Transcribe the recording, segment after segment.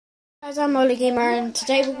Guys, I'm Molly Gamer, and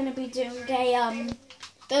today we're going to be doing a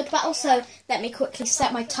build battle. So let me quickly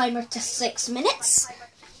set my timer to 6 minutes.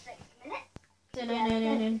 Hello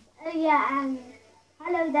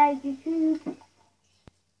there, YouTube.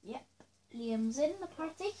 Yep, Liam's in the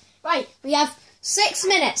party. Right, we have 6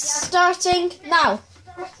 minutes starting now.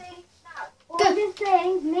 All I'm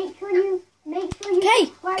saying, make sure you.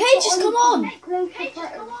 Okay, just come on. What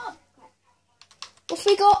have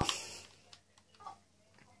we got?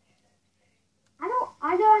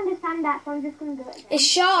 I don't understand that, so I'm just gonna do it. It's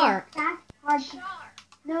shark. That's hard.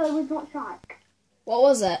 No, it was not shark. What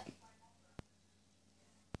was it?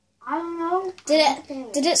 I don't know.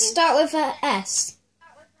 Did it start with a S?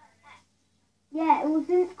 Yeah, it was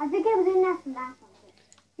in. I think it was in S and that something.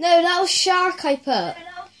 No, that was shark I put.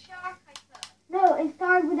 No, it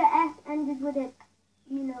started with a S, ended with a,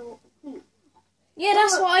 T. Yeah,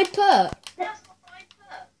 that's what I put.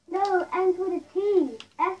 No, it ends with a T.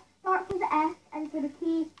 S starts with an S, ends with a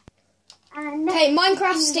T. And Okay,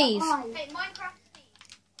 Minecraft Steve.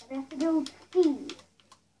 That's the little Steve.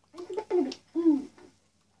 It's gonna be easy.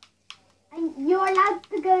 And you're allowed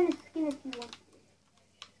to go in the skin if you want to.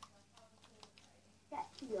 Get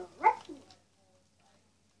your recipe.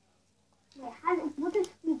 Wait, what does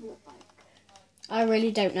Steve look like? I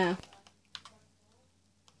really don't know.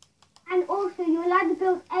 And also, you're allowed to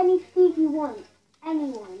build any Steve you want.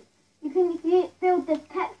 Anyone. You can build the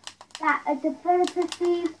text that a developer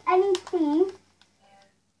Steve, any Steve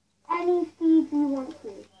you want to.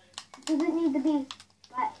 It doesn't need to be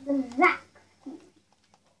like the Zach Steve.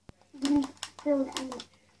 You can build any.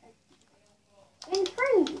 In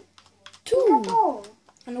 3, 2, 4,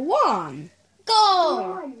 and 1. Go!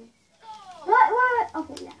 1. Wait.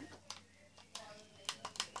 Okay, yeah.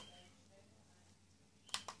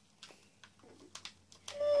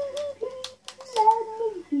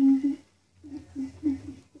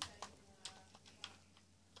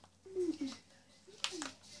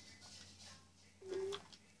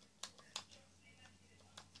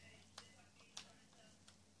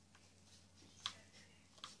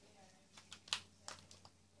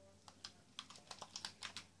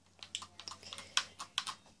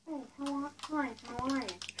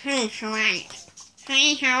 Hey, how are you?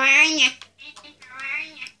 Hey, how are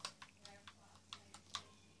you?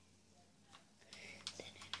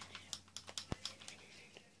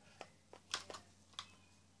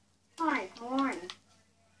 Hi, how are you?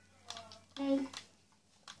 Hey,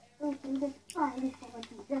 open the fire for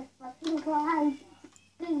Jesus, fucking Christ.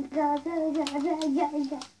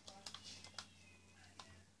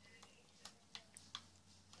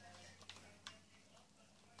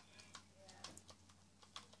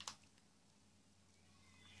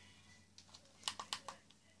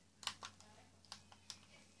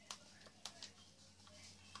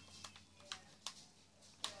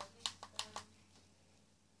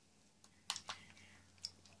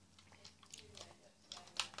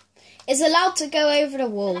 It's allowed to go over the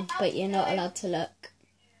wall, but you're not allowed to look.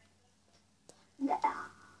 Yeah.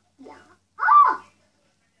 Oh!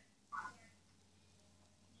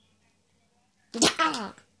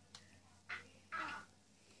 Ah!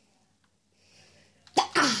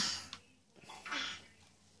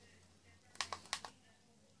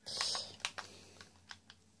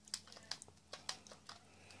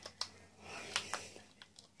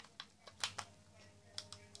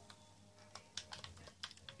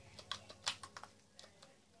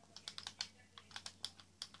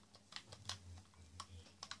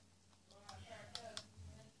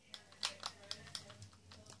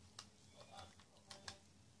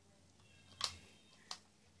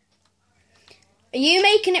 Are you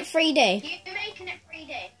making it 3D?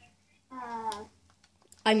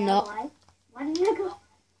 I'm not. Why do you go?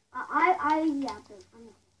 Yeah,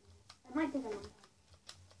 it might take a long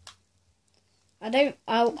time.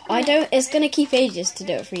 I don't, it's gonna keep ages to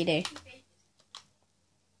do it 3D.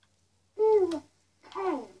 2,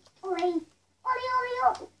 10, Oli. Oi, oi,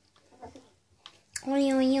 oi.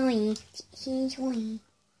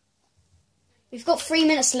 We've got 3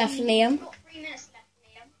 minutes left, Liam. Jesus,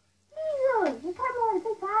 you can't move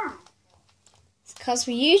so fast. It's because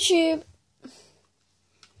we're YouTube.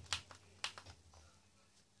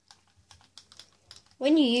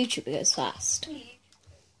 When you YouTube, it goes fast.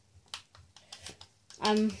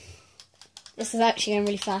 This is actually going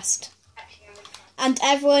really fast. And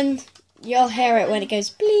everyone, you'll hear it when it goes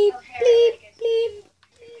bleep, bleep, bleep.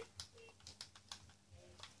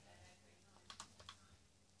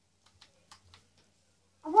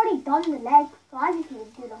 I've already done the legs, so I just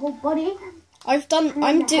need to do the whole body. I've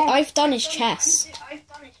done his chest.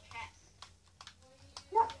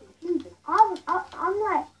 I'm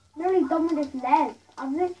like nearly done with his legs.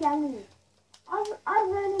 I've literally I've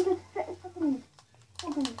only just fucking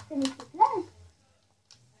finished this leg.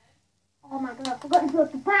 Oh my god, I forgot to go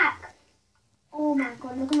to the back. Oh my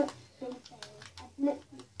god, look at my face. I've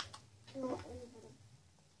literally still over them.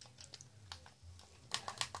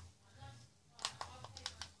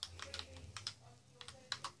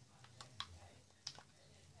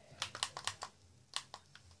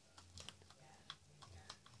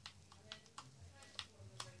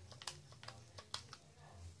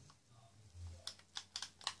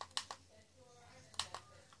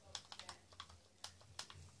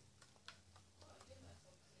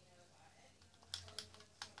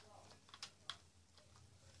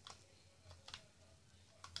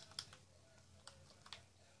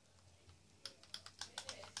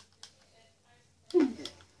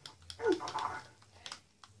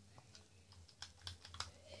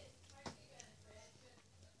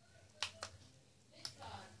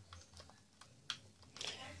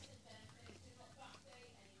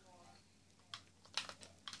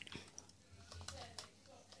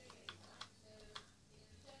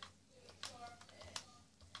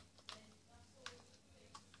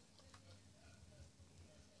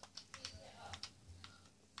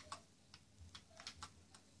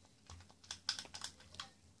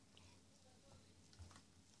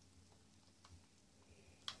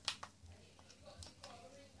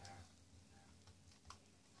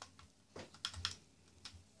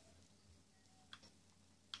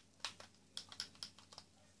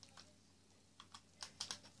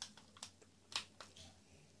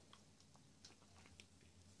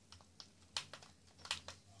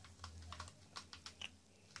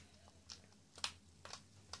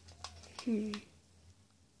 Hmm.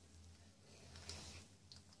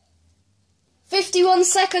 51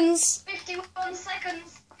 seconds. 51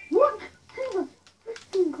 seconds. What? Jesus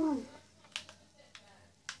freaking Christ.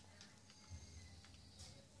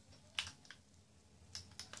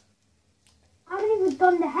 I haven't even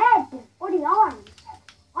done the head or the arms.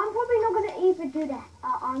 I'm probably not going to even do the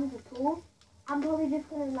arms at all. I'm probably just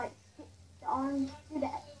going to like skip the arms, do the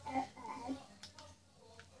head.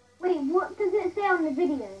 Wait, what does it say on the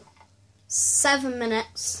video? 7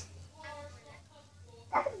 minutes.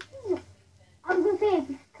 I was going to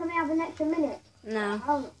say, can we have an extra minute? No.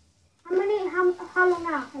 How long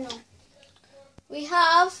now? How long? We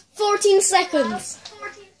have 14 seconds.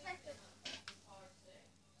 14 seconds.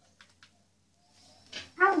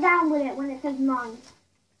 Count down with it when it says 9.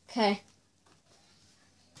 Okay.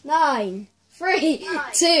 9, 3,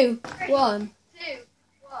 2, 1. 2,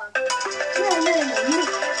 1. No.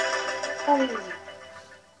 Oh.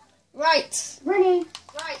 Right. Ready?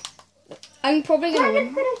 Right. I'm probably Can I gonna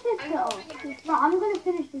just win. finish this off? No, I'm going to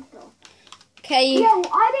finish this off. Okay. Yeah, well,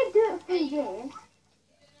 I didn't do it for years.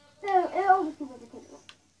 So, it obviously was a good one.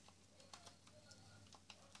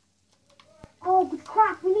 Oh, good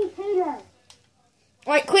crap, we need Taylor.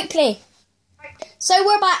 Right, quickly. So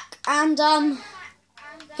we're back, and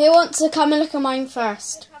who wants to come and look at mine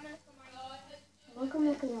first? Look at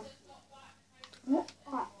that. Alright,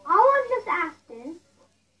 I was just asking,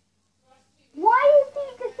 why is he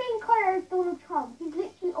the same colour as Donald Trump? He's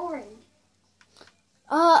literally orange.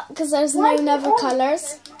 Because there's Why no is it other orange?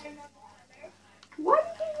 colours. Why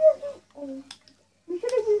did you use orange? You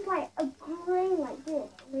should have used like a green like this, or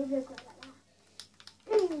maybe a green like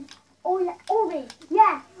that. Oh yeah, orange.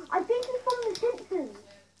 Yeah, I think he's from The Simpsons.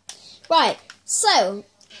 Right, so,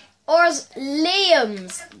 or is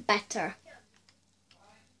Liam's better?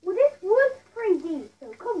 Well, this was 3D,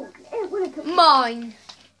 so come on, it would have took. Mine.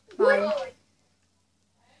 Mine.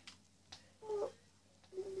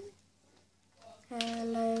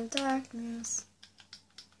 Hello, darkness.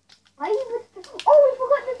 We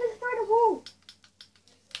forgot to destroy the wall.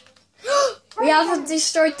 We haven't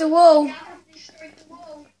destroyed the wall. Destroyed the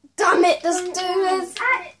wall. Damn it, let's do this.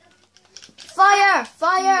 Fire,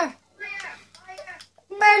 fire.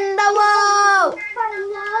 Burn the wall.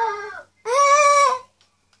 Ah.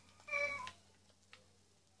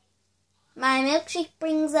 My milkshake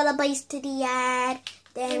brings all the boys to the yard.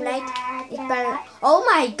 Damn right, it's burn. Oh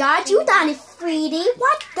my god, you done it, Freddy.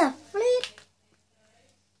 What the flip?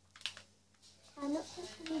 I'm not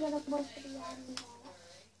supposed to be the boss for the yard anymore.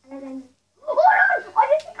 And then, oh no! I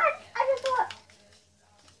just thought.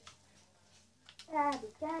 There we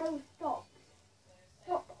go. Stop.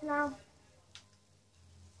 Stop now.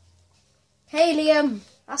 Hey Liam,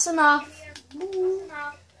 that's enough. Move.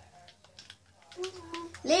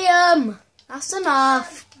 Liam, that's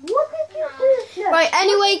enough. What did you do? Right,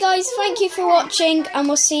 anyway guys, thank you for watching and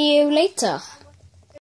we'll see you later.